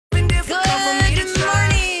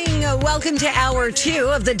Welcome to Hour 2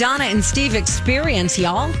 of the Donna and Steve Experience,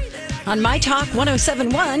 y'all. On My Talk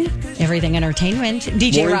 107.1, Everything Entertainment.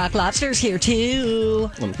 DJ Morning. Rock Lobster's here, too.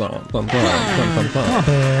 Pump Pump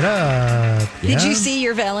it up. Did Yeah. you see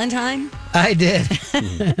your Valentine? I did.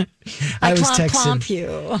 I was clomp texting.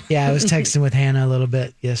 you. Yeah, I was texting with Hannah a little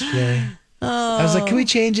bit yesterday. I was like, can we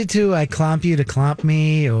change it to I clomp you to clomp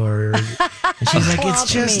me? Or and she's like, it's Clomp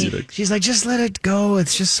just, she's like, just let it go.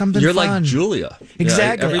 It's just something You're fun. like Julia.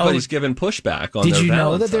 Exactly. Yeah, everybody's giving pushback on Did their you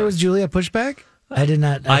know that Valentine. there was Julia pushback? I did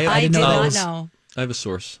not. I I didn't did know that not was. know. I have a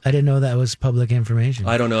source. I didn't know that was public information.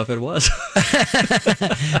 I don't know if it was.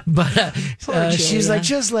 But Poor she's Julia. like,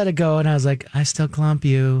 just let it go. And I was like, I still clomp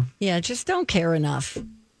you. Yeah, just don't care enough.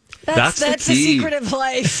 That's the the key. secret of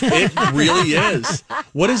life. It really is.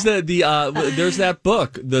 What is there's that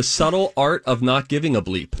book, The Subtle Art of Not Giving a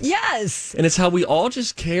Bleep. Yes. And it's how we all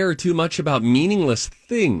just care too much about meaningless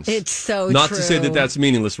things. It's so Not true. to say that that's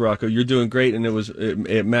meaningless, Rocco. You're doing great, and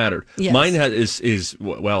it mattered. Yes. Mine is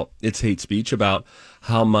it's hate speech about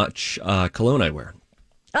how much cologne I wear.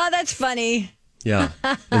 Oh, that's funny. Yeah,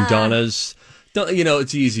 and Donna's.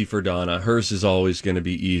 It's easy for Donna. Hers is always going to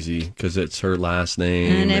be easy because it's her last name.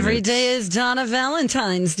 And every it's day is Donna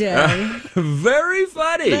Valentine's Day. very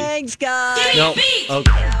funny. Thanks, guys. No,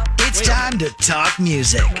 It's time to talk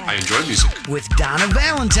music I enjoy music. with Donna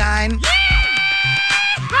Valentine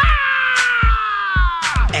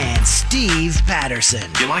and Steve Patterson.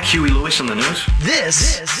 You like Huey Lewis on the news?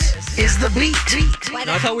 This is The Beat.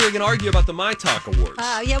 I thought we were going to argue about the My Talk Awards.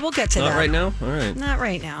 Yeah, we'll get to Not that. right now? All right. Not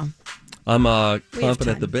right now. I'm have clumping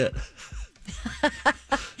at time. the bit.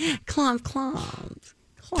 Clomp.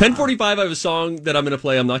 10:45, I have a song that I'm going to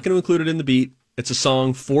play. I'm not going to include it in the beat. It's a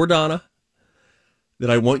song for Donna that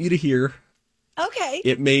I want you to hear. Okay.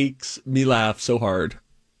 It makes me laugh so hard.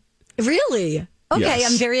 Really? Okay,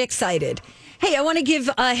 Yes. I'm very excited. Hey, I want to give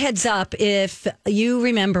a heads up if you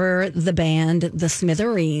remember the band The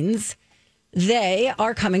Smithereens. They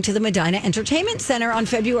are coming to the Medina Entertainment Center on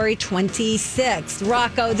February 26th.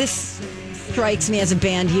 Rocco, this strikes me as a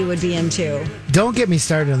band you would be into. Don't get me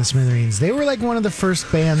started on the Smithereens. They were like one of the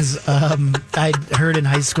first bands I heard in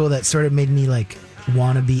high school that sort of made me like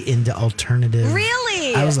want to be into alternative.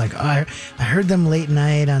 Really? I was like, I heard them late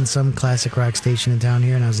night on some classic rock station in town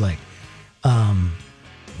here, and I was like,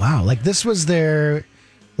 wow, like this was their.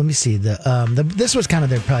 Let me see this was kind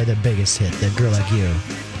of probably their biggest hit, "That Girl Like You."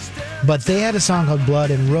 But they had a song called "Blood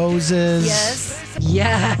and Roses."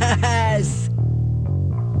 Yes.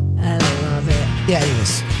 I love it. Yeah,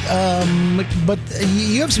 anyways. But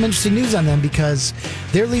you have some interesting news on them because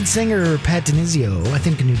their lead singer, Pat Denizio, I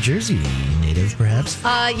think a New Jersey native, perhaps,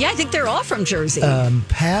 Yeah, I think they're all from Jersey.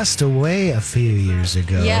 passed away a few years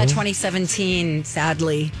ago. Yeah, 2017,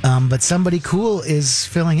 sadly. But somebody cool is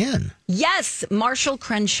filling in. Yes, Marshall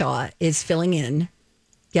Crenshaw is filling in,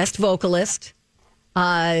 guest vocalist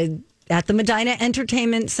at the Medina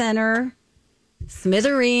Entertainment Center,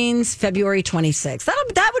 Smithereens, February 26th.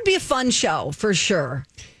 That would be a fun show for sure.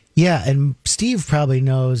 Yeah, and Steve probably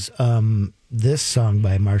knows this song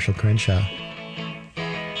by Marshall Crenshaw.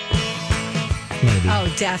 Maybe.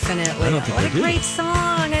 Oh, definitely. I don't think What I a do. great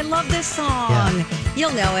song. I love this song. Yeah.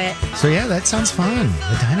 You'll know it. So yeah, that sounds fun.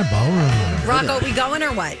 Medina Ballroom. Rocco, we going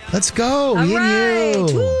or what? Let's go. All Me right. and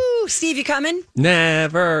you. Woo. Steve, you coming?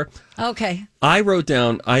 Never. Okay. I wrote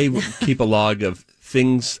down, I keep a log of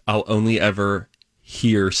things I'll only ever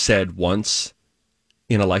hear said once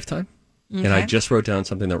in a lifetime. And I Okay. just wrote down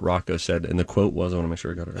something that Rocco said, and the quote was, I want to make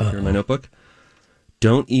sure I got it right here in my notebook.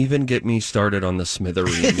 Don't even get me started on the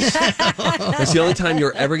Smithereens. That's the only time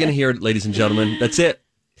you're ever going to hear it, ladies and gentlemen. That's it.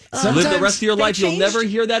 Live the rest of your they life. You'll changed- never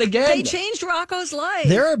hear that again. They changed Rocco's life.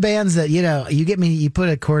 There are bands that, you put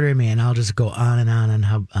a quarter in me and I'll just go on and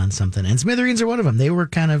on something. And Smithereens are one of them. They were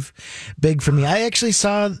kind of big for me. I actually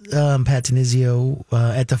saw Pat Denizio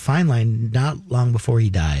at the Fine Line not long before he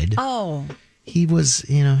died. Oh, He was,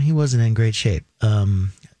 he wasn't in great shape.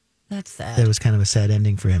 that's sad. That was kind of a sad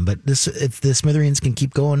ending for him. But if the Smithereens can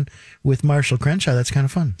keep going with Marshall Crenshaw, that's kind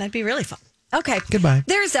of fun. That'd be really fun. Okay. Goodbye.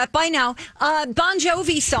 There's that. Bye now. Bon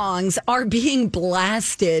Jovi songs are being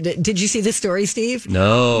blasted. Did you see the story, Steve?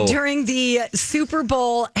 No. During the Super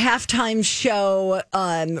Bowl halftime show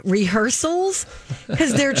rehearsals,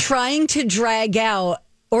 because they're trying to drown out,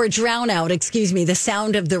 the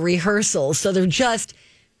sound of the rehearsals. So they're just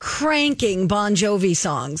cranking Bon Jovi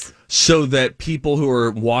songs. So that people who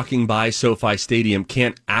are walking by SoFi Stadium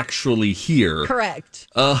can't actually hear. Correct.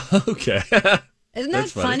 Okay. Isn't that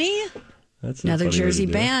That's funny. funny? That's a Another funny way to Jersey do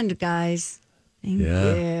it. band, guys. Thank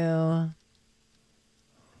you.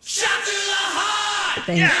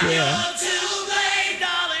 Thank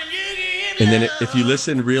you. And then if you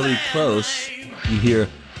listen really close, you hear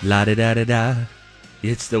la da da da da.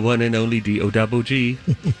 It's the one and only D-O-double-G.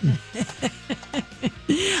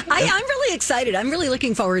 I'm really excited. I'm really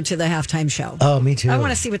looking forward to the halftime show. Oh, me too. I want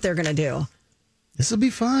to see what they're going to do. This will be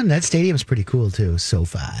fun. That stadium's pretty cool too.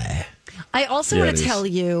 SoFi. I also Yeah, want it to is. tell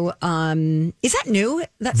you, is that new?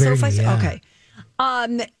 That Very SoFi? new, yeah. Okay.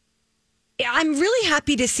 I'm really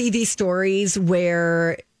happy to see these stories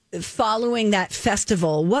where following that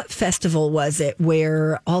festival, what festival was it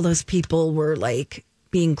where all those people were like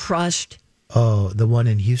being crushed? Oh, the one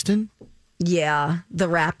in Houston? Yeah, the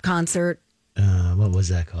rap concert. What was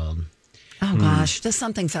that called? Oh gosh, the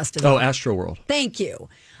something festival. Oh, Astro World. Thank you.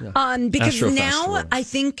 Because Astro now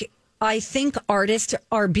Festival. I think artists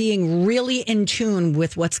are being really in tune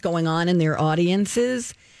with what's going on in their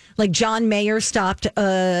audiences. Like John Mayer stopped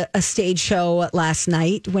a stage show last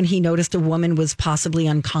night when he noticed a woman was possibly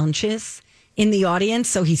unconscious in the audience.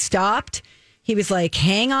 So he stopped. He was like,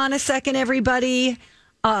 "Hang on a second, everybody."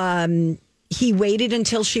 He waited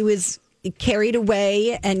until she was carried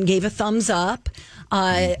away and gave a thumbs up.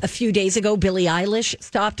 A few days ago, Billie Eilish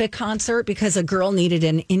stopped a concert because a girl needed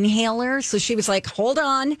an inhaler. So she was like, "Hold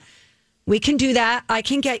on, we can do that. I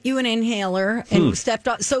can get you an inhaler," and stepped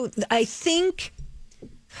on. So I think,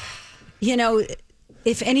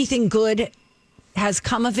 if anything good has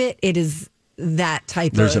come of it, it is that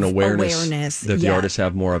type There's of an awareness that the Yeah. artists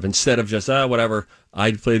have more of. Instead of just, whatever,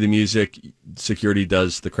 I play the music, security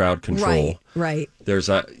does the crowd control. Right. There's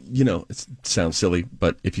it sounds silly,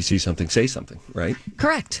 but if you see something, say something, right?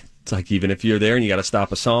 Correct. It's like even if you're there and you got to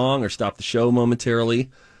stop a song or stop the show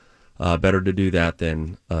momentarily, better to do that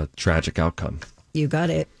than a tragic outcome. You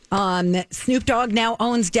got it. Snoop Dogg now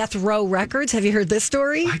owns Death Row Records. Have you heard this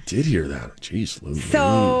story? I did hear that. Jeez, Louise.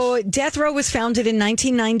 So Death Row was founded in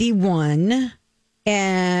 1991,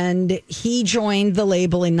 and he joined the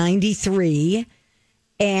label in 93,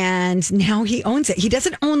 and now he owns it. He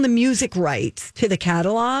doesn't own the music rights to the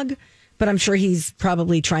catalog, but I'm sure he's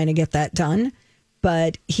probably trying to get that done.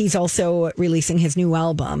 But he's also releasing his new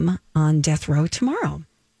album on Death Row tomorrow.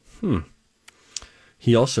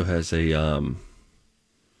 He also has a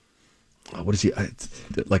what is he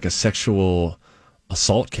like a sexual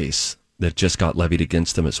assault case that just got levied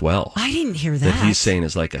against him as well. I didn't hear that. That he's saying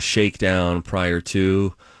is like a shakedown prior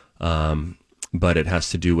to, but it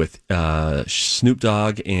has to do with Snoop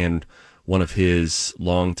Dogg and one of his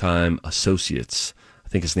longtime associates. I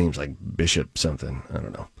think his name's like Bishop something. I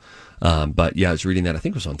don't know. But yeah, I was reading that. I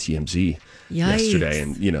think it was on TMZ yesterday.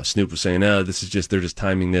 And, Snoop was saying, this is just, they're just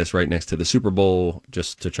timing this right next to the Super Bowl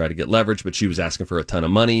just to try to get leverage. But she was asking for a ton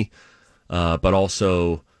of money. But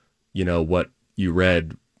also, what you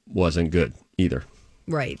read wasn't good either.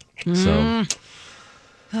 Right. So,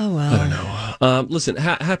 Oh, well. I don't know. Listen,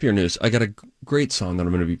 happier news. I got a great song that I'm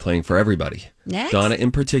going to be playing for everybody. Next? Donna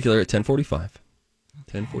in particular at 10:45.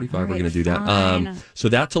 10:45, we're going to do that. fine. So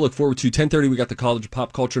that to look forward to. 10:30, we got the College of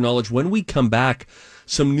Pop Culture Knowledge. When we come back,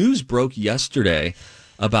 some news broke yesterday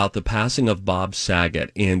about the passing of Bob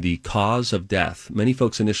Saget and the cause of death. Many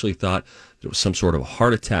folks initially thought it was some sort of a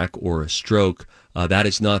heart attack or a stroke. That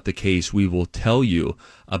is not the case. We will tell you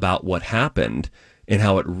about what happened and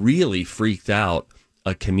how it really freaked out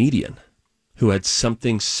a comedian who had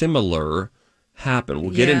something similar happen.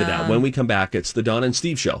 We'll get into that when we come back. It's the Donna and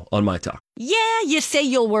Steve Show on My Talk. Yeah, you say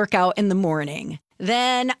you'll work out in the morning.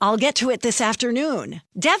 Then I'll get to it this afternoon.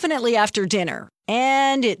 Definitely after dinner.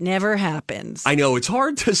 And it never happens. I know, it's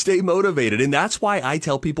hard to stay motivated, and that's why I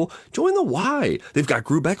tell people, join the Y. They've got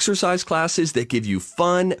group exercise classes that give you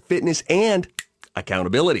fun, fitness, and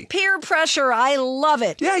accountability. Peer pressure, I love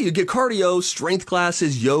it. Yeah, you get cardio, strength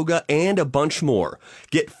classes, yoga, and a bunch more.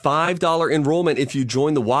 Get $5 enrollment if you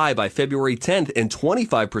join the Y by February 10th and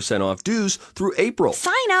 25% off dues through April.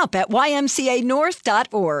 Sign up at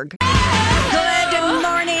ymcanorth.org. Good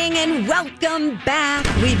morning and welcome back.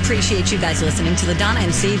 We appreciate you guys listening to the Donna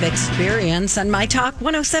and Steve Experience on My Talk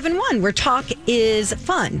 107.1, where talk is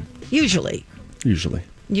fun. Usually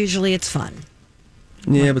it's fun.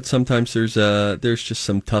 Yeah, but sometimes there's just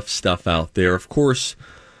some tough stuff out there. Of course,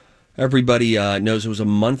 everybody knows it was a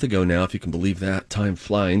month ago now, if you can believe that, time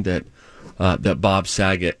flying, that Bob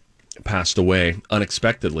Saget passed away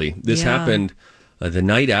unexpectedly. This happened the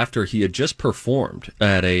night after he had just performed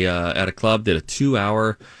at a club, did a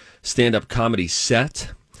 2-hour stand-up comedy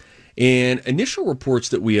set. And initial reports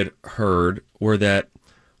that we had heard were that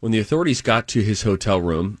when the authorities got to his hotel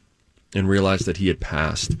room and realized that he had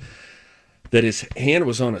passed, that his hand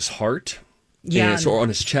was on his heart, or on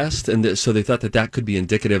his chest, and so they thought that could be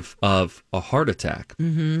indicative of a heart attack,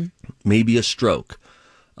 maybe a stroke.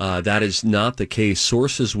 That is not the case.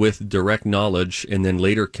 Sources with direct knowledge, and then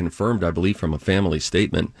later confirmed, I believe, from a family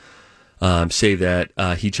statement, say that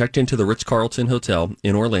he checked into the Ritz-Carlton Hotel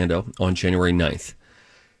in Orlando on January 9th,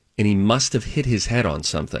 and he must have hit his head on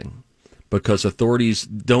something, because authorities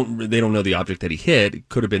don't know the object that he hit. It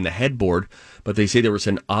could have been the headboard, but they say there was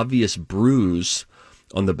an obvious bruise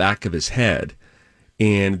on the back of his head,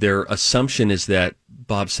 and their assumption is that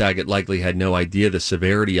Bob Saget likely had no idea the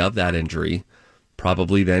severity of that injury,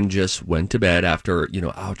 probably then just went to bed after,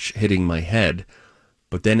 ouch, hitting my head,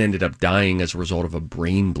 but then ended up dying as a result of a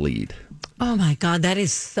brain bleed. Oh my God, that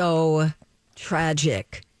is so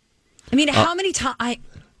tragic. I mean, how many times I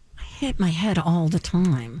hit my head all the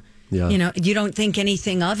time. Yeah. You don't think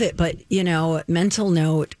anything of it, but, mental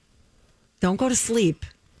note, don't go to sleep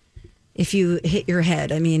if you hit your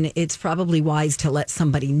head. I mean, it's probably wise to let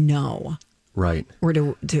somebody know. Right. Or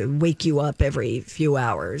to wake you up every few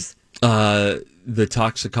hours. The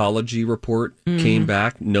toxicology report came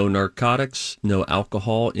back. No narcotics, no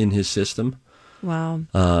alcohol in his system. Wow.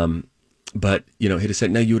 But, hit his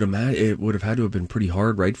head. Now, you would imagine it would have had to have been pretty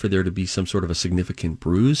hard, right, for there to be some sort of a significant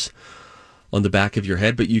bruise on the back of your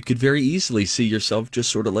head. But you could very easily see yourself just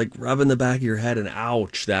sort of like rubbing the back of your head and,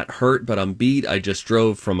 ouch, that hurt, but I'm beat. I just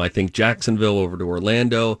drove from, I think, Jacksonville over to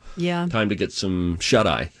Orlando. Yeah. Time to get some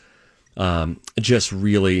shut-eye. Just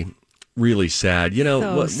really, really sad.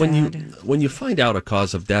 When you find out a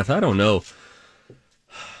cause of death, I don't know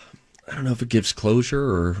if it gives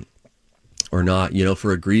closure or not.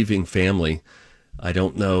 For a grieving family, I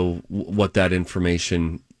don't know what that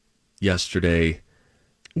information yesterday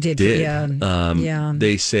did. Yeah.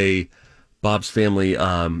 They say Bob's family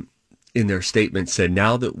in their statement said,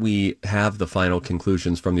 now that we have the final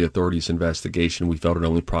conclusions from the authorities' investigation, we felt it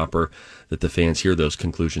only proper that the fans hear those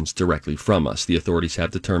conclusions directly from us. The authorities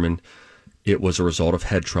have determined it was a result of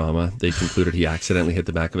head trauma. They concluded he accidentally hit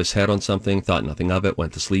the back of his head on something, thought nothing of it,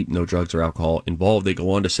 went to sleep, no drugs or alcohol involved. They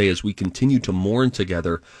go on to say, as we continue to mourn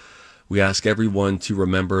together, we ask everyone to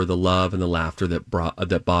remember the love and the laughter that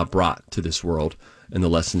Bob brought to this world, and the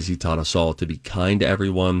lessons he taught us all, to be kind to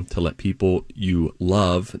everyone, to let people you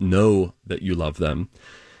love know that you love them,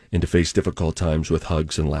 and to face difficult times with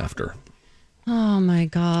hugs and laughter. Oh my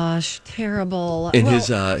gosh, terrible. And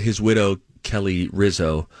his widow, Kelly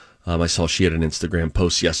Rizzo, I saw she had an Instagram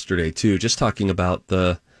post yesterday too, just talking about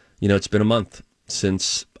it's been a month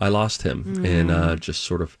since I lost him, and just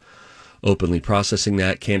sort of openly processing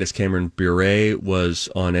that. Candace Cameron Bure was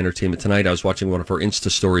on Entertainment Tonight. I was watching one of her Insta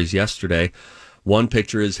stories yesterday. One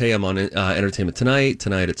picture is, hey, I'm on Entertainment tonight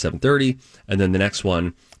at 7:30. And then the next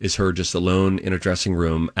one is her just alone in a dressing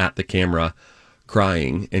room at the camera,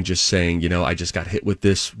 crying and just saying, I just got hit with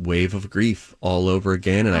this wave of grief all over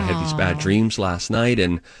again. And I had these bad dreams last night.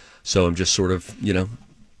 And so I'm just sort of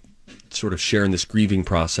sharing this grieving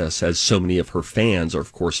process, as so many of her fans are,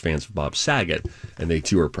 of course, fans of Bob Saget, and they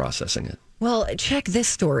too are processing it. Well, check this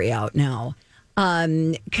story out now.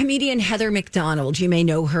 Comedian Heather McDonald, you may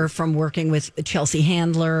know her from working with Chelsea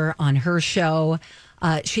Handler on her show.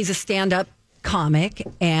 She's a stand-up comic,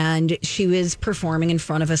 and she was performing in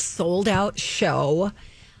front of a sold-out show.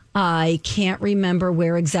 I can't remember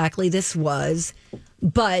where exactly this was,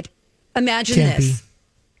 but imagine Tempe. this.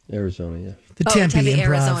 Arizona, yeah. The Tempe Improv.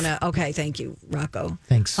 Arizona. Okay, thank you, Rocco.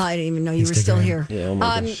 Thanks. I didn't even know you were still here. Yeah, oh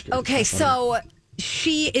my gosh. Okay, so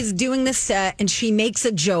she is doing the set, and she makes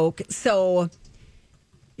a joke. So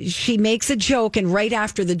she makes a joke, and right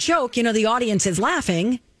after the joke, the audience is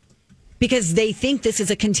laughing because they think this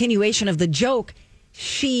is a continuation of the joke.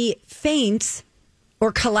 She faints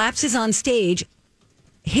or collapses on stage,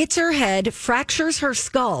 hits her head, fractures her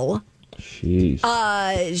skull. Jeez.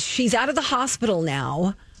 She's out of the hospital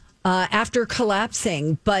now after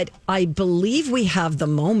collapsing, but I believe we have the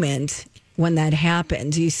moment when that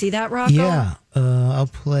happened. Do you see that, Rocco? Yeah. I'll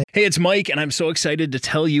play. Hey, it's Mike, and I'm so excited to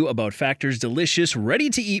tell you about Factor's delicious,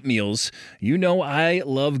 ready-to-eat meals. You know I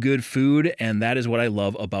love good food, and that is what I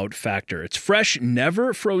love about Factor. It's fresh,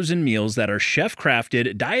 never frozen meals that are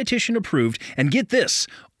chef-crafted, dietitian-approved, and get this,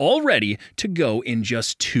 all ready to go in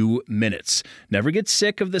just 2 minutes. Never get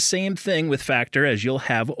sick of the same thing with Factor, as you'll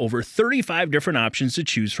have over 35 different options to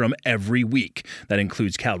choose from every week. That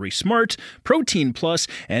includes Calorie Smart, Protein Plus,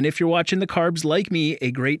 and if you're watching the carbs like me,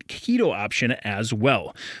 a great keto option as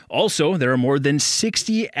well. Also, there are more than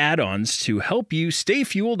 60 add-ons to help you stay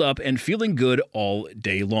fueled up and feeling good all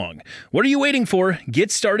day long. What are you waiting for?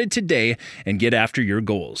 Get started today and get after your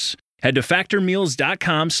goals. Head to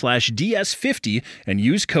factormeals.com/DS50 and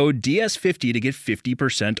use code DS50 to get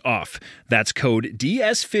 50% off. That's code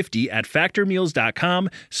DS50 at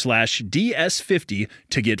factormeals.com/DS50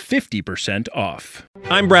 to get 50% off.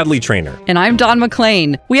 I'm Bradley Trainer. And I'm Don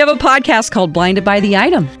McClain. We have a podcast called Blinded by the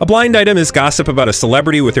Item. A blind item is gossip about a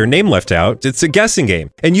celebrity with their name left out. It's a guessing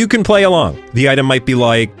game, and you can play along. The item might be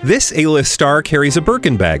like, this A-list star carries a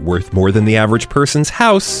Birkin bag worth more than the average person's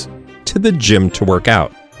house to the gym to work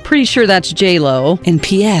out. Pretty sure that's J-Lo. And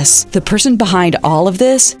P.S. the person behind all of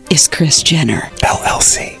this is Kris Jenner,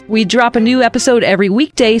 LLC. We drop a new episode every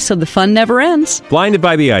weekday so the fun never ends. Blinded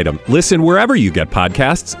by the Item. Listen wherever you get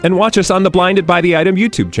podcasts and watch us on the Blinded by the Item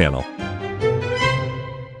YouTube channel.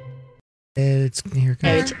 Here it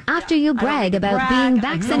comes. After you brag about being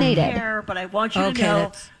vaccinated. I don't care, but I want you to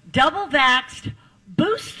know, double vaxxed,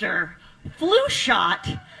 booster, flu shot,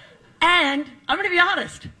 and I'm going to be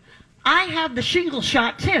honest, I have the shingle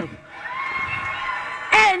shot too.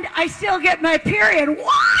 And I still get my period.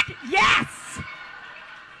 What? Yes!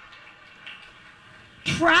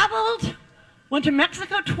 Traveled, went to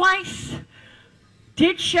Mexico twice,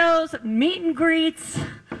 did shows, meet and greets,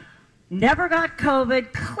 never got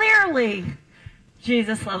COVID. Clearly,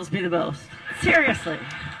 Jesus loves me the most. Seriously.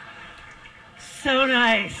 So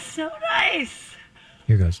nice. So nice.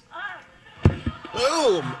 Here goes.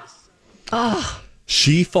 Boom. Oh.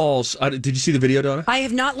 She falls. Did you see the video, Donna? I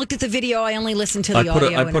have not looked at the video. I only listened to the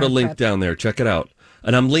audio. I put a link down there. Check it out.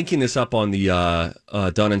 And I'm linking this up on the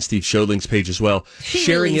Donna and Steve Show Links page as well.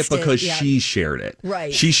 Sharing it because she shared it.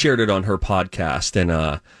 Right. She shared it on her podcast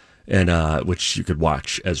and which you could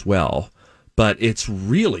watch as well. But it's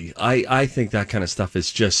really, I think that kind of stuff is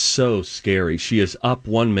just so scary. She is up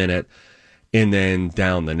 1 minute and then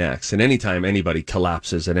down the next. And anytime anybody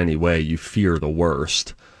collapses in any way, you fear the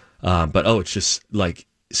worst. But it's just like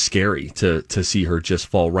scary to see her just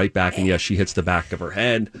fall right back. And yes, she hits the back of her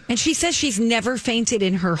head. And she says she's never fainted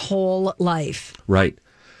in her whole life. Right.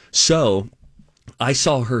 So I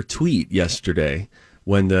saw her tweet yesterday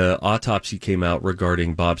when the autopsy came out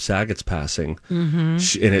regarding Bob Saget's passing.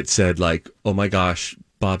 Mm-hmm. And it said like, oh my gosh,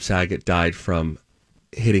 Bob Saget died from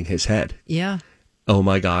hitting his head. Yeah. Oh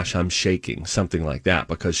my gosh, I'm shaking. Something like that.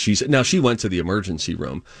 Because she went to the emergency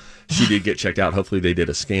room. She did get checked out. Hopefully they did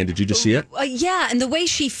a scan. Did you just see it? Yeah, and the way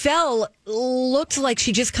she fell looked like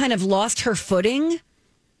she just kind of lost her footing,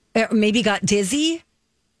 maybe got dizzy.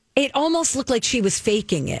 It almost looked like she was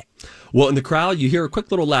faking it. Well, in the crowd, you hear a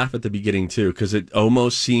quick little laugh at the beginning, too, because it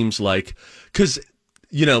almost seems like, because,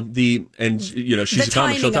 she's a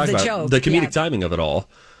comic, she'll talk about joke, the comedic timing of it all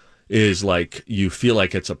is like, you feel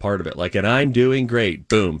like it's a part of it. Like, and I'm doing great,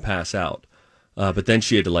 boom, pass out. But then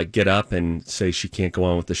she had to get up and say she can't go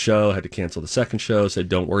on with the show, had to cancel the second show, said,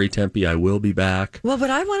 don't worry, Tempe, I will be back. Well, what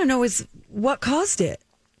I want to know is what caused it?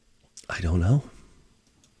 I don't know.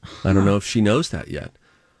 I don't know if she knows that yet.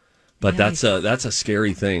 But that's a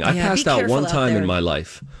scary thing. I passed out one time in my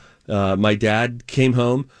life. My dad came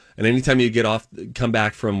home, and anytime you come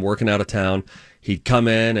back from working out of town, he'd come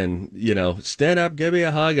in and, stand up, give me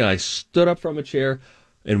a hug. And I stood up from a chair.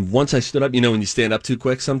 And once I stood up, when you stand up too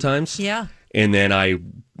quick sometimes. Yeah. And then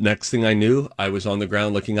next thing I knew, I was on the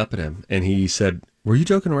ground looking up at him. And he said, were you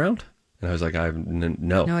joking around? And I was like, I have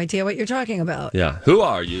no idea what you're talking about. Yeah. Who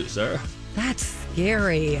are you, sir? That's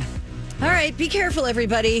scary. All right. Be careful,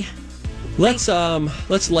 everybody. Let's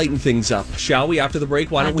lighten things up, shall we? After the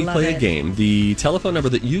break, why don't we play a game? The telephone number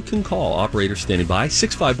that you can call, operator standing by,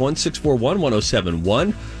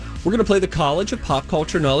 651-641-1071. We're going to play the College of Pop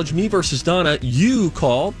Culture Knowledge, me versus Donna. You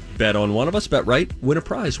call, bet on one of us, bet right, win a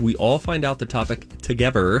prize. We all find out the topic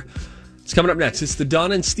together. It's coming up next. It's the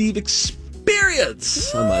Donna and Steve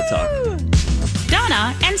Experience on My Talk.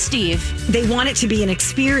 Donna and Steve. They want it to be an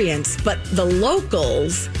experience, but the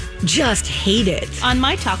locals just hate it. On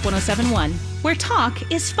My Talk 107.1, where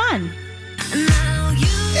talk is fun.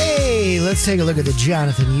 Hey, let's take a look at the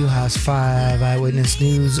Jonathan Uhas 5 Eyewitness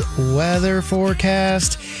News weather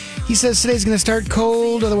forecast. He says today's going to start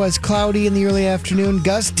cold, otherwise cloudy in the early afternoon,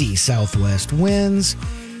 gusty southwest winds.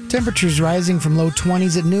 Temperatures rising from low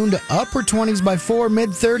 20s at noon to upper 20s by 4,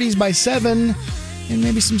 mid 30s by 7, and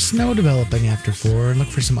maybe some snow developing after 4. And look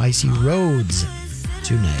for some icy roads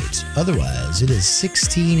tonight. Otherwise, it is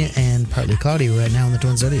 16 and partly cloudy right now in the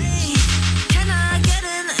Twin Cities.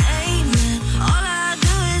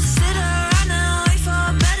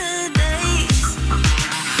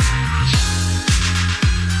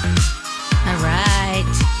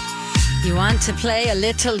 You want to play a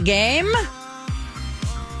little game?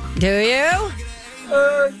 Do you?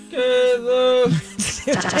 Time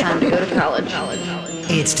to go to college.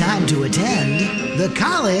 It's time to attend the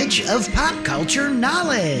College of Pop Culture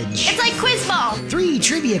Knowledge. It's like quiz ball. 3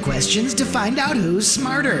 trivia questions to find out who's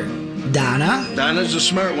smarter. Donna? Donna's a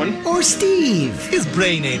smart one. Or Steve? His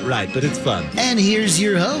brain ain't right, but it's fun. And here's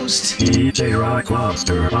your host, DJ Rock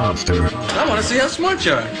Lobster. I want to see how smart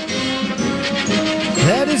you are.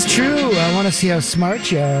 That is true. I want to see how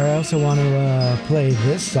smart you are. I also want to play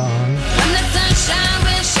this song.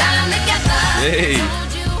 Hey.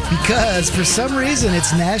 Because for some reason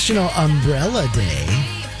it's National Umbrella Day.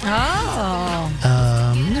 Oh.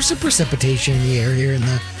 There's some precipitation in the air here in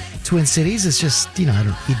the Twin Cities. It's just, you'd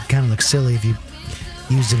kind of look silly if you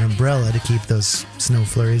used an umbrella to keep those snow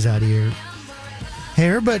flurries out of your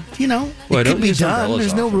hair. But, Well, I it don't could be use done. umbrellas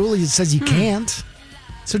There's no often. rule that says you can't.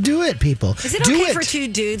 So do it, people. Is it do okay for two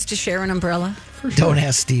dudes to share an umbrella? Don't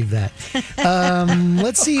ask Steve that.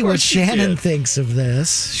 Let's see what Shannon thinks of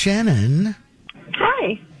this. Shannon.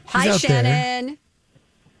 Hi. Hi, out there. Shannon.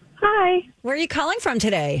 Hi. Where are you calling from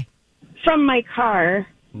today? From my car.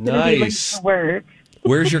 Nice. To work.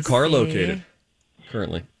 Where's your car located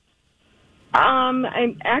currently? I'm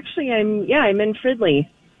in Fridley.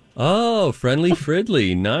 Oh, Friendly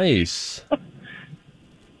Fridley. Nice.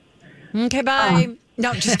 Okay, bye.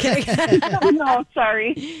 No, just kidding. No,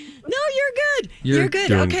 sorry. No, you're good. You're good.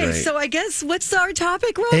 doing Okay, great. so I guess what's our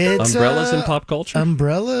topic, Rocco? It's Umbrellas in pop culture?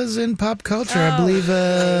 Umbrellas in pop culture. I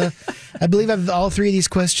believe all three of these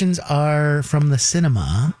questions are from the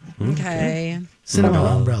cinema. Okay. Cinema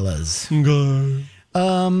umbrellas.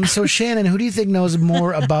 So Shannon, who do you think knows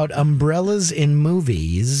more about umbrellas in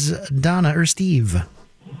movies, Donna or Steve?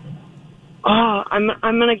 Oh, I'm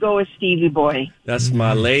gonna go with Stevie Boy. That's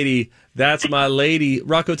my lady. That's my lady.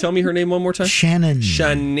 Rocco, tell me her name one more time. Shannon.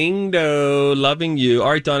 Shanindo, loving you. All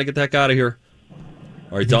right, Donna, get the heck out of here.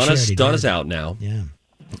 All right, Donna's out now. Yeah.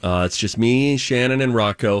 It's just me, Shannon, and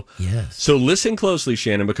Rocco. Yes. So listen closely,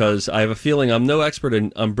 Shannon, because I have a feeling I'm no expert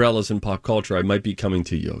in umbrellas in pop culture. I might be coming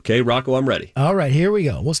to you. Okay, Rocco, I'm ready. All right, here we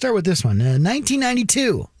go. We'll start with this one.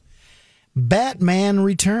 1992. Batman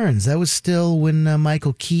Returns. That was still when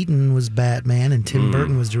Michael Keaton was Batman and Tim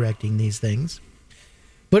Burton was directing these things.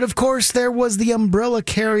 But of course, there was the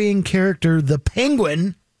umbrella-carrying character, the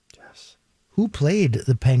Penguin. Yes. Who played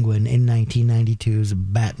the Penguin in 1992's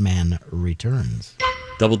Batman Returns?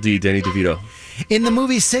 Double D, Danny DeVito. In the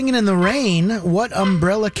movie Singing in the Rain, what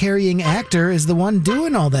umbrella-carrying actor is the one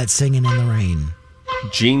doing all that singing in the rain?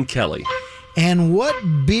 Gene Kelly. And what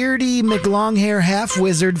beardy McLonghair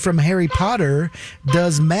half-wizard from Harry Potter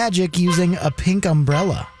does magic using a pink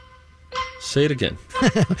umbrella? Say it again.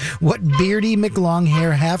 What beardy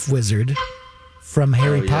McLonghair half-wizard from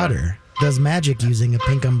Harry Potter does magic using a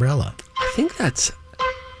pink umbrella? I think that's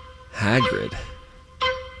Hagrid.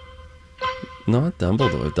 Not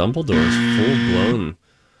Dumbledore. Dumbledore's full-blown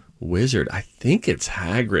wizard. I think it's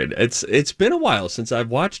Hagrid. It's been a while since I've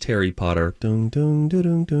watched Harry Potter. Dun, dun, dun,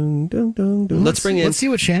 dun, dun, dun, dun, dun. Let's see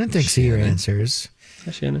what Shannon thinks of your answers.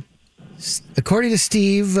 Hi, Shannon. According to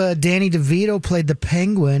Steve, Danny DeVito played the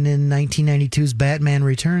Penguin in 1992's Batman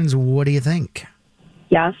Returns. What do you think?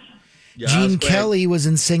 Yes. Gene Kelly was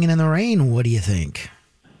in Singing in the Rain. What do you think?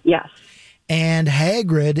 Yes. And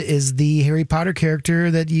Hagrid is the Harry Potter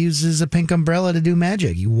character that uses a pink umbrella to do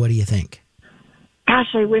magic. What do you think?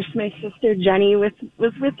 Gosh, I wish my sister Jenny was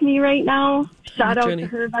with me right now. Shout out Jenny. to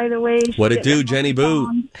her, by the way. What it do, Jenny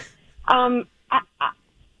Boo? I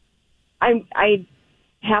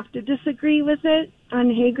have to disagree with it on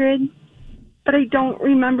Hagrid, but I don't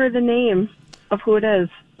remember the name of who it is.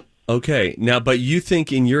 Okay, now, but you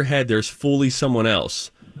think in your head there's fully someone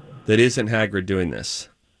else that isn't Hagrid doing this?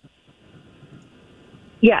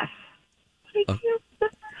 Yes.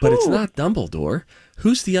 But it's not Dumbledore.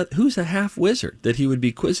 Who's a half wizard that he would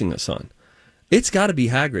be quizzing us on? It's got to be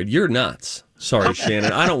Hagrid. You're nuts. Sorry,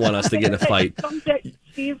 Shannon. I don't want us to get in a fight.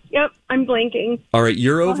 Steve. Yep, I'm blanking. All right,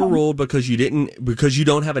 you're overruled because you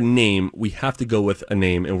don't have a name. We have to go with a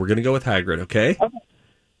name, and we're going to go with Hagrid. Okay.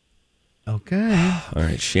 Okay. All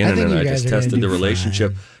right, Shannon and I just tested the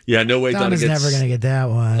relationship. Fine. Yeah, no way. Donna's never going to get that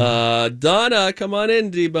one. Donna, come on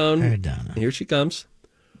in, D-Bone. Hey, Donna. Here she comes.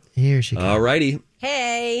 Here she comes. All righty.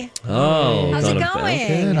 Hey. Oh, how's Donna, it going?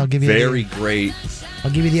 Good. I'll give you very great.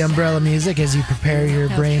 I'll give you the umbrella music as you prepare your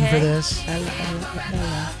brain for this.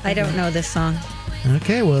 I don't know this song.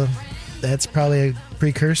 Okay, well, that's probably a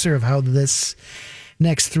precursor of how this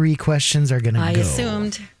next three questions are going to go. I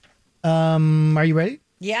assumed. Are you ready?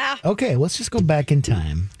 Yeah. Okay, let's just go back in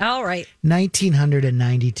time. All right.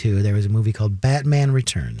 1992, there was a movie called Batman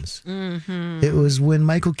Returns. Mm-hmm. It was when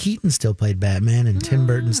Michael Keaton still played Batman and Tim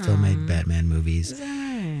Burton still made Batman movies.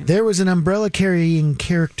 There was an umbrella-carrying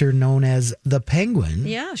character known as the Penguin.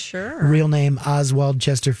 Yeah, sure. Real name Oswald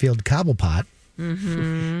Chesterfield Cobblepot.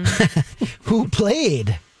 Mm-hmm. Who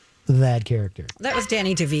played that character? That was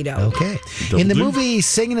Danny DeVito. Okay. In the movie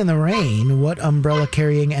Singing in the Rain, what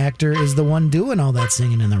umbrella-carrying actor is the one doing all that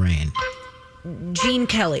singing in the rain? Gene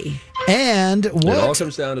Kelly. And It all what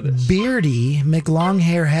comes down to this. beardy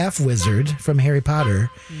McLonghair half-wizard from Harry Potter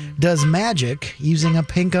does magic using a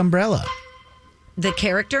pink umbrella? The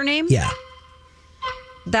character name? Yeah.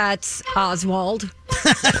 That's Oswald.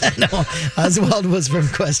 No, Oswald was from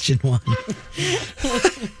question 1.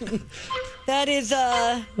 That is,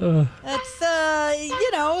 that's,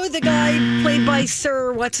 the guy played by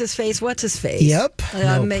Sir What's his face? Yep.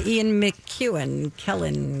 Ian McEwan,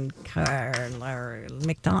 Kellen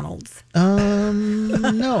McDonald's.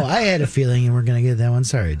 No, I had a feeling you weren't going to get that one.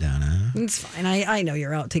 Sorry, Donna. It's fine. I know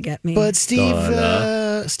you're out to get me. But Steve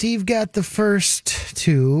got the first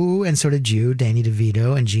 2, and so did you, Danny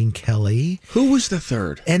DeVito and Gene Kelly. Who was the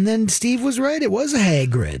third? And then Steve was right. It was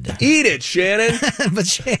Hagrid. Eat it, Shannon. But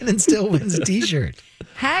Shannon still wins a T-shirt.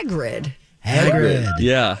 Hagrid.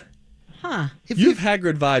 Yeah. Huh. You have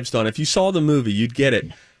Hagrid vibes, Don. If you saw the movie, you'd get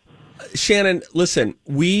it. Shannon, listen,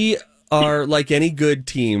 we are like any good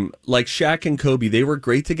team, like Shaq and Kobe. They were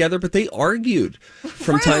great together, but they argued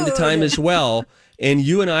from time to time as well. And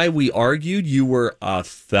you and I, we argued. You were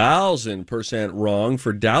 1,000% wrong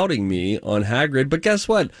for doubting me on Hagrid. But guess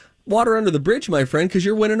what? Water under the bridge, my friend, because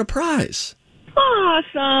you're winning a prize.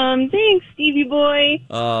 Awesome. Thanks, Stevie boy.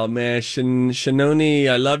 Oh, man. Shanoni,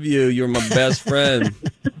 I love you. You're my best friend.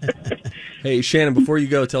 Hey, Shannon, before you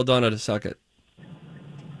go, tell Donna to suck it.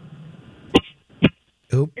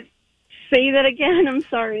 Oop. Say that again. I'm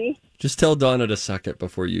sorry. Just tell Donna to suck it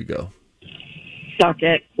before you go. Suck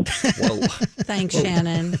it. Whoa. Thanks,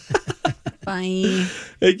 Shannon. Bye.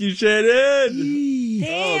 Thank you, Shannon.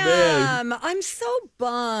 Damn. I'm so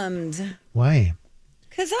bummed. Why?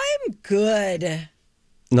 Because I'm good.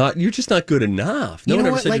 You're just not good enough. No one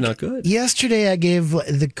ever said you're not good. Yesterday, I gave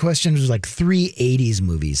the question was like 3 80s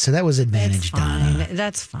movies, so that was advantage Donna.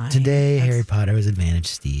 That's fine. Today, Harry Potter was advantage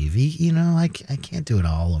Steve. I can't do it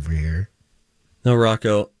all over here. No,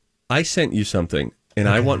 Rocco, I sent you something, and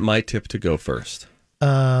I want my tip to go first.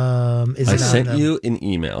 I sent you an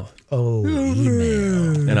email. Oh,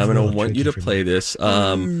 email. And I'm going to want you to play this.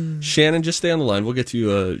 Shannon, just stay on the line. We'll get to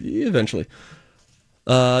you eventually.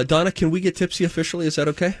 Donna, can we get tipsy officially? Is that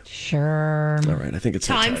okay? Sure. All right, I think it's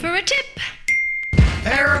time for a tip.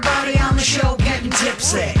 Everybody on the show getting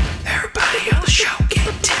tipsy. Everybody on the show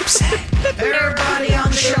getting tipsy. Everybody on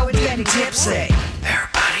the show getting tipsy.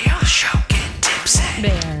 Everybody on the show getting tipsy.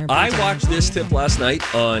 I watched this tip last night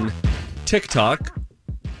on TikTok.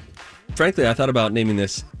 Frankly, I thought about naming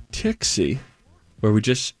this Tixie, where we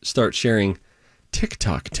just start sharing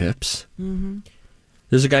TikTok tips. Mm-hmm.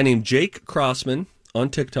 There's a guy named Jake Crossman on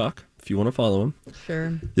TikTok, if you want to follow him.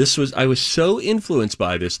 Sure. I was so influenced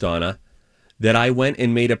by this, Donna, that I went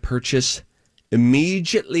and made a purchase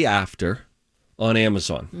immediately after on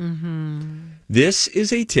Amazon. Mm-hmm. This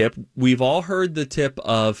is a tip. We've all heard the tip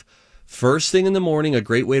of first thing in the morning, a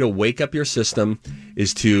great way to wake up your system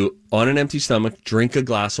is to, on an empty stomach, drink a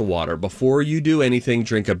glass of water. Before you do anything,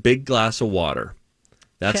 drink a big glass of water.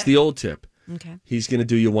 That's the old tip. Okay. He's going to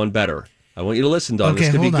do you one better. I want you to listen, Don. Okay,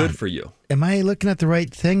 this could be hold good on. for you. Am I looking at the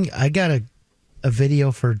right thing? I got a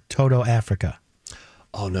video for Toto Africa.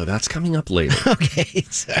 Oh, no, that's coming up later. Okay,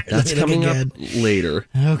 sorry. That's coming up later.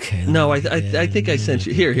 Okay. No, I think I sent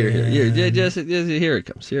you. Here. Just, here it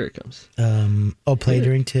comes. Here it comes. Play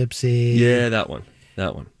during tipsy. Yeah, that one.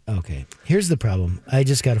 Okay. Here's the problem. I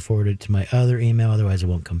just got to forward it to my other email, otherwise it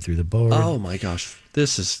won't come through the board. Oh, my gosh.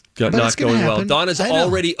 This is not it's gonna going well. happen. Donna's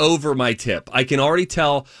already over my tip. I can already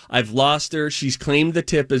tell I've lost her. She's claimed the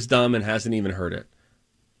tip is dumb and hasn't even heard it.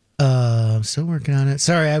 I'm still working on it.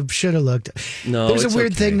 Sorry, I should have looked. No, There's it's a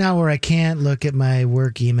weird thing now where I can't look at my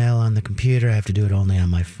work email on the computer. I have to do it only on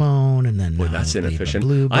my phone, and then Boy, that's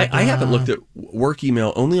inefficient. I haven't looked at work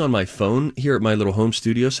email only on my phone here at my little home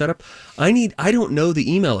studio setup. I don't know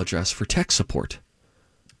the email address for tech support.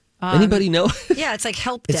 Anybody know? Yeah, it's like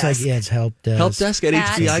help desk. It's help desk. Helpdesk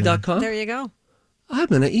at HBI.com. There you go. I'm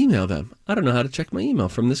going to email them. I don't know how to check my email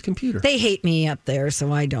from this computer. They hate me up there,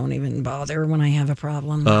 so I don't even bother when I have a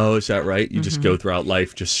problem. Oh, is that right? You just go throughout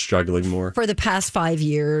life just struggling more? For the past 5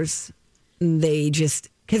 years,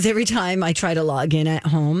 because every time I try to log in at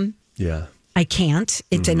home, I can't.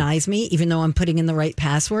 It denies me, even though I'm putting in the right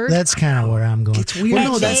password. That's kind of where I'm going. It's weird.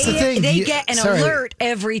 Well, no, that's the thing. They get an alert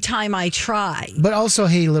every time I try. But also,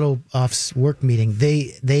 hey, little off work meeting.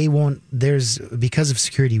 They won't. Because of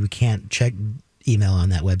security, we can't check email on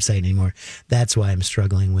that website anymore. That's why I'm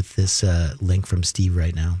struggling with this link from Steve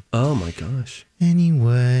right now. Oh my gosh.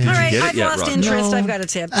 Anyway. All right, I've lost interest. No. I've got a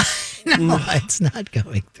tip. No, it's not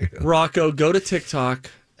going through. Rocco, go to TikTok.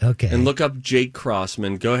 Okay. And look up Jake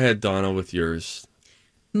Crossman. Go ahead, Donna, with yours.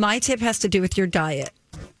 My tip has to do with your diet.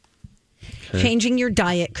 Okay. Changing your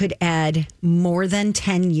diet could add more than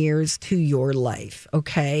 10 years to your life,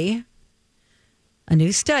 okay? A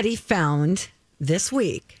new study found this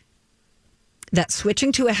week that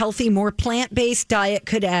switching to a healthy, more plant-based diet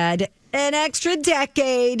could add an extra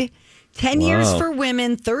decade. 10 years for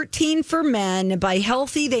women, 13 for men. By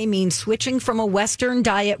healthy, they mean switching from a Western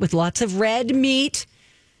diet with lots of red meat,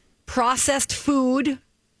 processed food,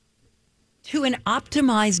 to an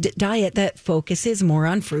optimized diet that focuses more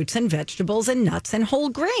on fruits and vegetables and nuts and whole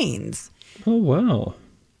grains. Oh, wow.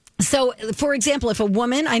 So, for example, if a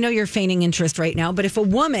woman, I know you're feigning interest right now, but if a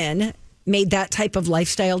woman made that type of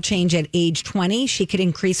lifestyle change at age 20, she could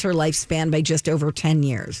increase her lifespan by just over 10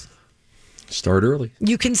 years. Start early.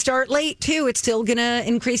 You can start late, too. It's still going to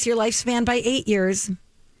increase your lifespan by 8 years.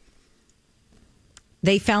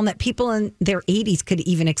 They found that people in their 80s could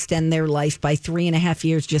even extend their life by 3.5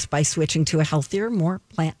 years just by switching to a healthier, more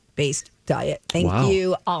plant-based diet. Thank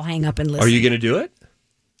you. I'll hang up and listen. Are you going to do it?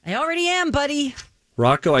 I already am, buddy.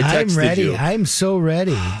 Rocco, I texted I'm ready. you. I'm so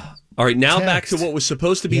ready. All right, now back to what was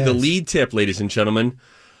supposed to be the Yes. lead tip, ladies and gentlemen.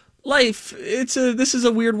 Life, this is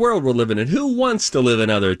a weird world we're living in. Who wants to live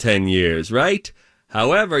another 10 years, right?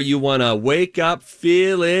 However, you want to wake up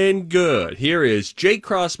feeling good. Here is Jake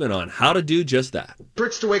Crossman on how to do just that.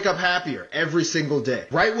 Tricks to wake up happier every single day.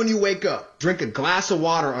 Right when you wake up, drink a glass of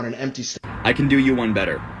water on an empty stomach. I can do you one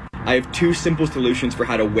better. I have 2 simple solutions for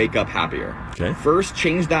how to wake up happier. Okay. First,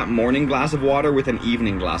 change that morning glass of water with an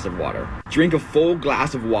evening glass of water. Drink a full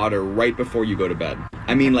glass of water right before you go to bed.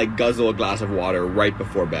 I mean, like guzzle a glass of water right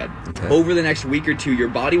before bed. Okay. Over the next week or 2, your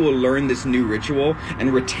body will learn this new ritual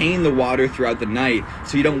and retain the water throughout the night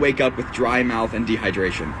so you don't wake up with dry mouth and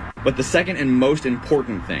dehydration. But the second and most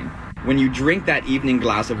important thing, when you drink that evening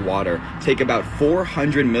glass of water, take about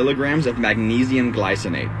 400 milligrams of magnesium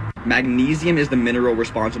glycinate. Magnesium is the mineral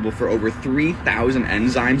responsible for over 3,000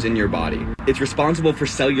 enzymes in your body. It's responsible for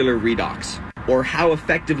cellular redox, or how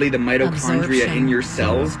effectively the mitochondria in your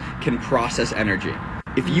cells can process energy.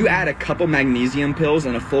 If you add a couple magnesium pills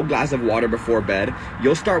and a full glass of water before bed,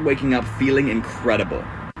 you'll start waking up feeling incredible.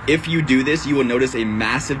 If you do this, you will notice a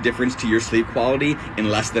massive difference to your sleep quality in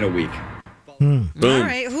less than a week. Boom. All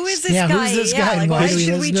right, who is this guy? Who's this guy? Like, why do we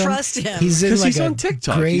should listen we to him? trust him? He's in like he's a on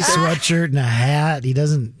TikTok. gray He's- sweatshirt and a hat. He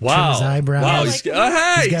doesn't trim his eyebrows. Wow, he's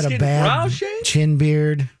got getting a brow bad shade? chin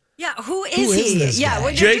beard. Yeah, who is Who is he? this Yeah, guy? well,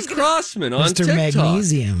 you're Jake just gonna- Crossman on Mr. TikTok.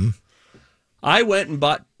 Magnesium. I went and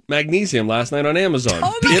bought magnesium last night on Amazon.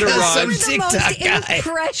 Oh my It God, arrives. you're the most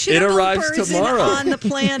impressionable It arrives person tomorrow. on the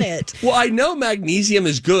planet. Well, I know magnesium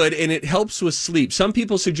is good and it helps with sleep. Some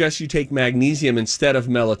people suggest you take magnesium instead of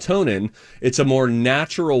melatonin. It's a more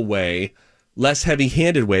natural way, less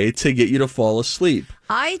heavy-handed way to get you to fall asleep.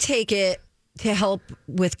 I take it to help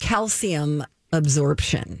with calcium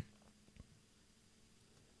absorption.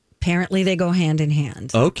 Apparently, they go hand in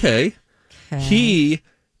hand. Okay. Okay. He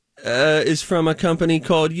is from a company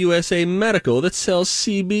called USA Medical that sells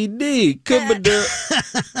CBD.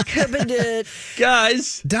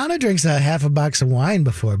 Guys. Donna drinks a half a box of wine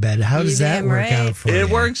before bed. How does that work out for you? It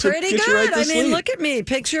works. Pretty It gets good. you right to I mean, sleep. look at me.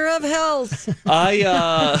 Picture of health.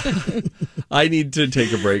 I need to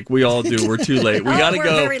take a break. We all do. We're too late. We Oh, got to we're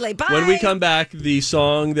go. very late. Bye. When we come back, the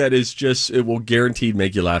song that is just, it will guaranteed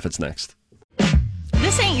make you laugh. It's next.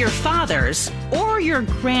 This ain't your father's or your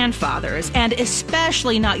grandfather's, and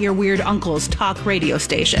especially not your weird uncle's talk radio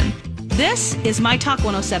station. This is My Talk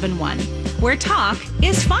 1071, where talk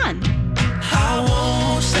is fun. I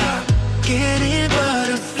won't stop getting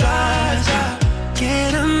butterflies. I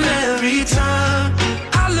get them every time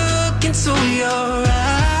I look into your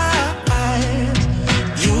eyes.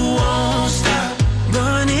 You won't stop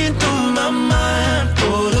running through my mind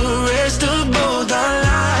for the rest of both our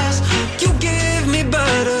lives. You give me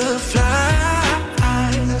butterflies.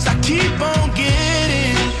 I keep on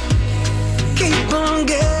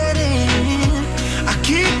getting. I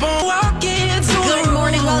keep on walking. Good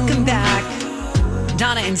morning. Welcome back.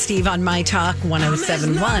 Donna and Steve on My Talk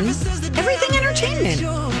 1071. Everything Entertainment.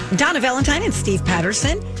 Donna Valentine and Steve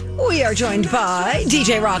Patterson. We are joined by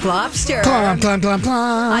DJ Rock Lobster. Clump, clump, clump,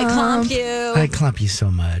 clump. I clump you. I clump you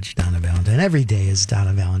so much, Donna Valentine. Every day is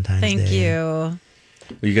Donna Valentine's Day. Thank you.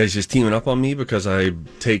 Are you guys just teaming up on me because I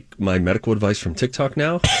take my medical advice from TikTok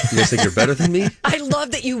now? You guys think you're better than me? I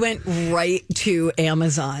love that you went right to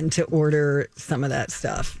Amazon to order some of that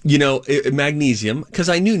stuff. You know, magnesium, because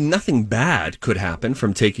I knew nothing bad could happen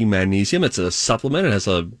from taking magnesium. It's a supplement. It has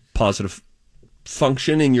a positive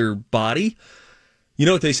function in your body. You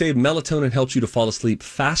know what they say? Melatonin helps you to fall asleep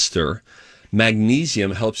faster.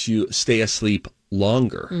 Magnesium helps you stay asleep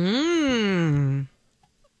longer. Mm.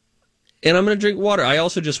 And I'm going to drink water. I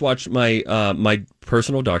also just watched my my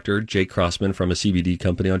personal doctor, Jake Crossman, from a CBD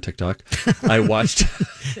company on TikTok. I watched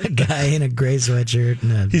a guy in a gray sweatshirt.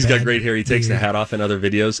 And he's got great hair. He takes the hat off in other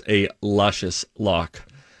videos. A luscious lock.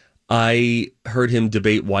 I heard him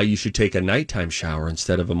debate why you should take a nighttime shower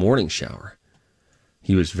instead of a morning shower.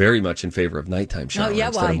 He was very much in favor of nighttime shower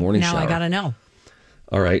instead of morning shower. Now I got to know.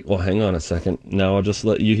 All right. Well, hang on a second. Now I'll just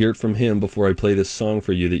let you hear it from him before I play this song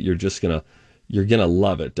for you that you're gonna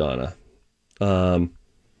love it, Donna.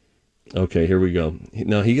 Okay, here we go.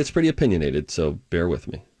 Now, he gets pretty opinionated, so bear with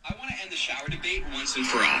me. I want to end the shower debate once and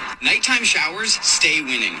for all. Nighttime showers stay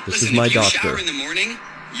winning. This is my if you doctor. shower in the morning,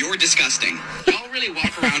 you're disgusting. Y'all really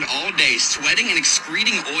walk around all day sweating and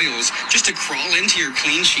excreting oils just to crawl into your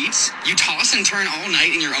clean sheets? You toss and turn all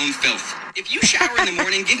night in your own filth. If you shower in the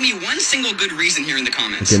morning, give me one single good reason here in the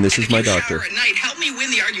comments. Again, this is my if you doctor. shower at night, help me win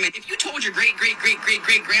the argument. If you told your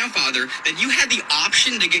great-great-great-great-great-grandfather that you had the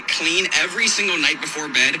option to get clean every single night before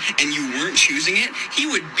bed and you weren't choosing it, he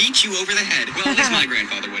would beat you over the head. Well, at least my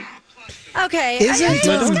grandfather would. Okay.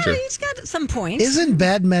 He's got some points. Isn't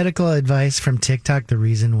bad medical advice from TikTok the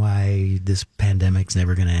reason why this pandemic's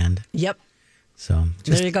never going to end? Yep. So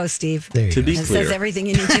there you go, Steve. There you to go. be It clear, says everything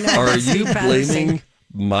you need to know. Are about you Steve Patterson. blaming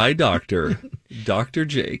my doctor, Dr.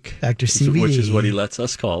 Jake, Dr. CBD, which is what he lets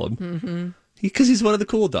us call him, because he's one of the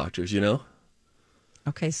cool doctors, you know?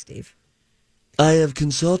 Okay, Steve. I have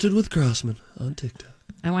consulted with Crossman on TikTok.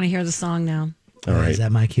 I want to hear the song now. All right. Is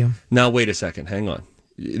that my cue? Now, wait a second. Hang on.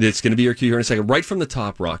 It's going to be your cue here in a second. Right from the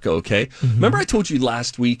top, Rocco, okay? Remember I told you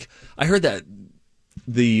last week, I heard that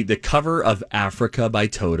the cover of Africa by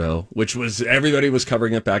Toto, which was, everybody was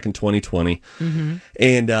covering it back in 2020.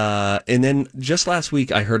 And then just last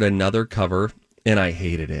week, I heard another cover, and I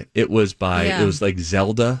hated it. It was it was like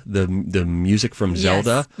Zelda, the music from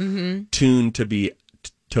Zelda, tuned to be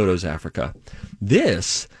Toto's Africa.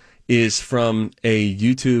 This is from a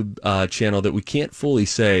YouTube channel that we can't fully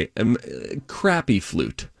say, Crappy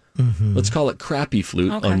Flute. Let's call it Crappy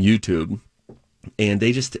Flute on YouTube. And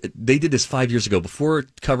they did this 5 years ago, before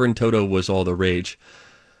covering Toto was all the rage.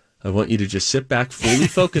 I want you to just sit back, fully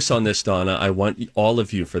focus on this, Donna. I want all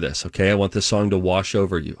of you for this, okay? I want this song to wash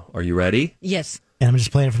over you. Are you ready? Yes. And I'm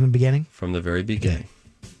just playing it from the beginning? From the very beginning.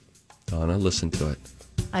 Okay. Donna, listen to it.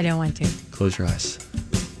 I don't want to. Close your eyes.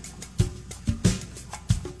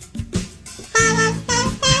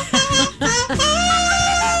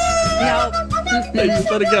 No. Hey, just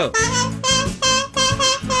let it go.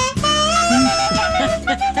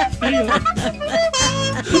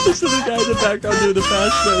 Listen to the guy in the background doing the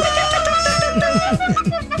fast stroke.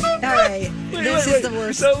 All right. This is the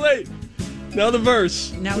worst. So wait. Now the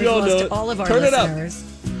verse. Now we we've all know lost it. all of our Turn listeners.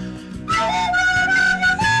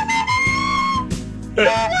 It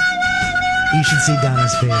up. You should see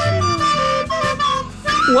Donna's face right now.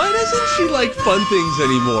 Why doesn't she like fun things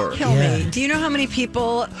anymore? Kill me. Do you know how many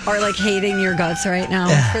people are like hating your guts right now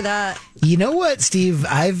for that? You know what, Steve?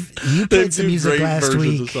 You played some music last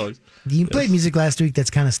week. You played music last week that's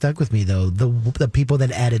kind of stuck with me, though. The people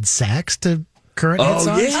that added sax to current hit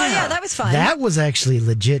songs. Oh, yeah, that was fun. That was actually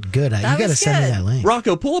legit good. You got to send me that link.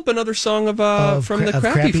 Rocco, pull up another song from the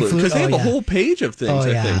Crappy Flute, because they have a whole page of things,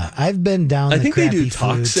 I think. I've been down I the think they do Crappy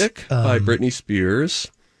Toxic by Britney Spears.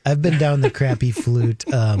 I've been down the Crappy Flute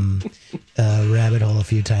rabbit hole a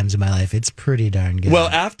few times in my life. It's pretty darn good. Well,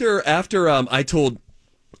 after I told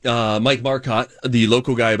Mike Marcotte, the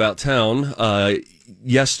local guy about town,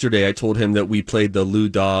 yesterday I told him that we played the Lou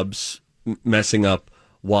Dobbs messing up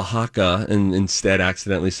Oaxaca and instead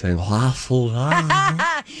accidentally saying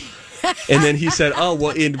Oaxaca. And then he said, oh, well,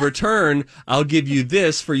 in return, I'll give you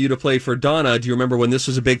this for you to play for Donna. Do you remember when this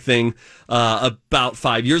was a big thing about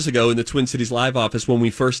 5 years ago in the Twin Cities Live office when we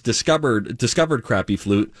first discovered Crappy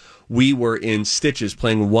Flute? We were in stitches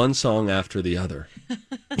playing one song after the other.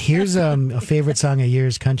 Here's a favorite song of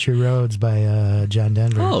yours, Country Roads by John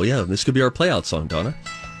Denver. Oh, yeah. This could be our playout song, Donna.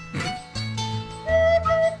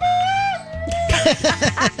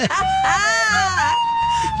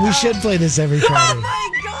 We should play this every Friday. Oh my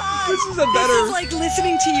God! This is a better. This is like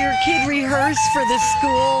listening to your kid rehearse for the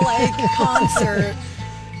school concert.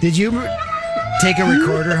 Did you take a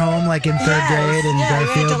recorder home like in third grade in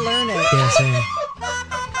Garfield? You had to learn it. Yeah, same.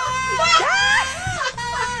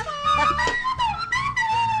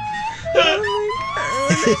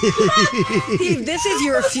 Steve, this is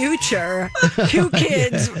your future. 2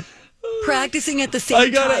 kids practicing at the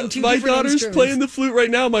same time. My daughter's playing the flute right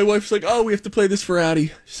now. My wife's like, "Oh, we have to play this for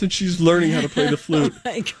Addie," since she's learning how to play the flute.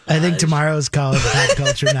 Oh I think tomorrow's college pop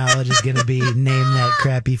culture knowledge is going to be name that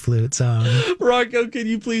crappy flute song. Rocco, can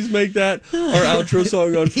you please make that our outro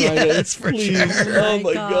song on Friday? Yes, for please. sure. Oh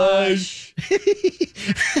my gosh.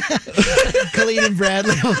 Colleen and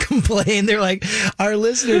Bradley will complain. They're like, our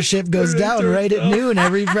listenership goes down right at noon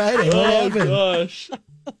every Friday. What happened? Gosh.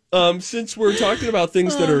 Since we're talking about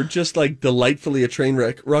things that are just like delightfully a train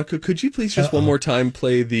wreck, Rocco, could you please just one more time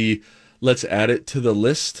play the Let's Add It to the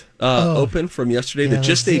List open from yesterday that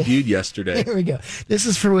just debuted yesterday? Here we go. This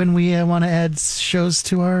is for when we want to add shows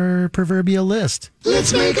to our proverbial list.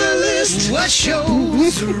 Let's make a list. What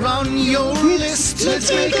shows are on your list?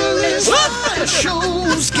 Let's make a list. What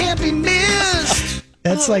shows can't be missed?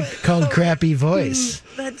 That's like called crappy voice.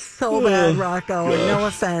 That's so bad, Rocco. No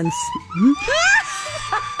offense.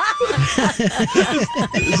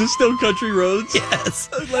 Is this still Country Roads? Yes.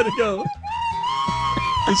 Let it go.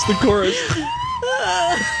 It's the chorus.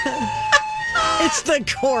 It's the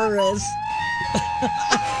chorus.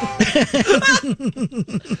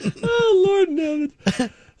 Oh, Lord in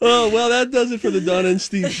heaven. Oh, well, that does it for the Donna and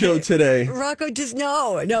Steve show today. Rocco,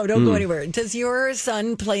 don't go anywhere. Does your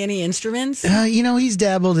son play any instruments? He's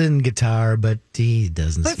dabbled in guitar, but he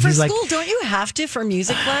doesn't. But for school, don't you have to for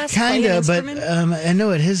music class? Kind of, but I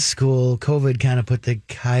know at his school, COVID kind of put the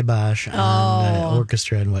kibosh on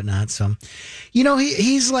orchestra and whatnot. So,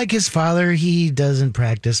 he's like his father. He doesn't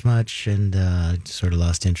practice much and sort of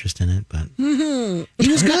lost interest in it. But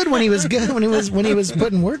he was good when he was good when he was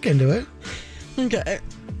putting work into it. Okay.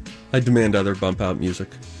 I demand other bump out music.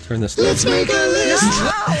 Turn this down. Let's make a list.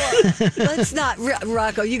 No, let's not.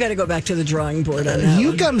 Rocco, you got to go back to the drawing board on that.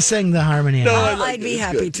 You come sing the harmony. No, I'd be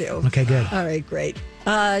happy to. Okay, good. All right, great.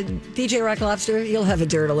 DJ Rock Lobster, you'll have a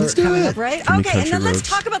dirt alert coming up, right? Okay, and then let's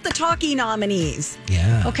talk about the Talkie nominees.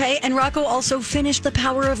 Yeah. Okay, and Rocco also finished The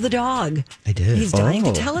Power of the Dog. I did. He's dying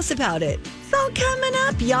to tell us about it. It's all coming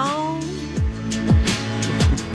up, y'all.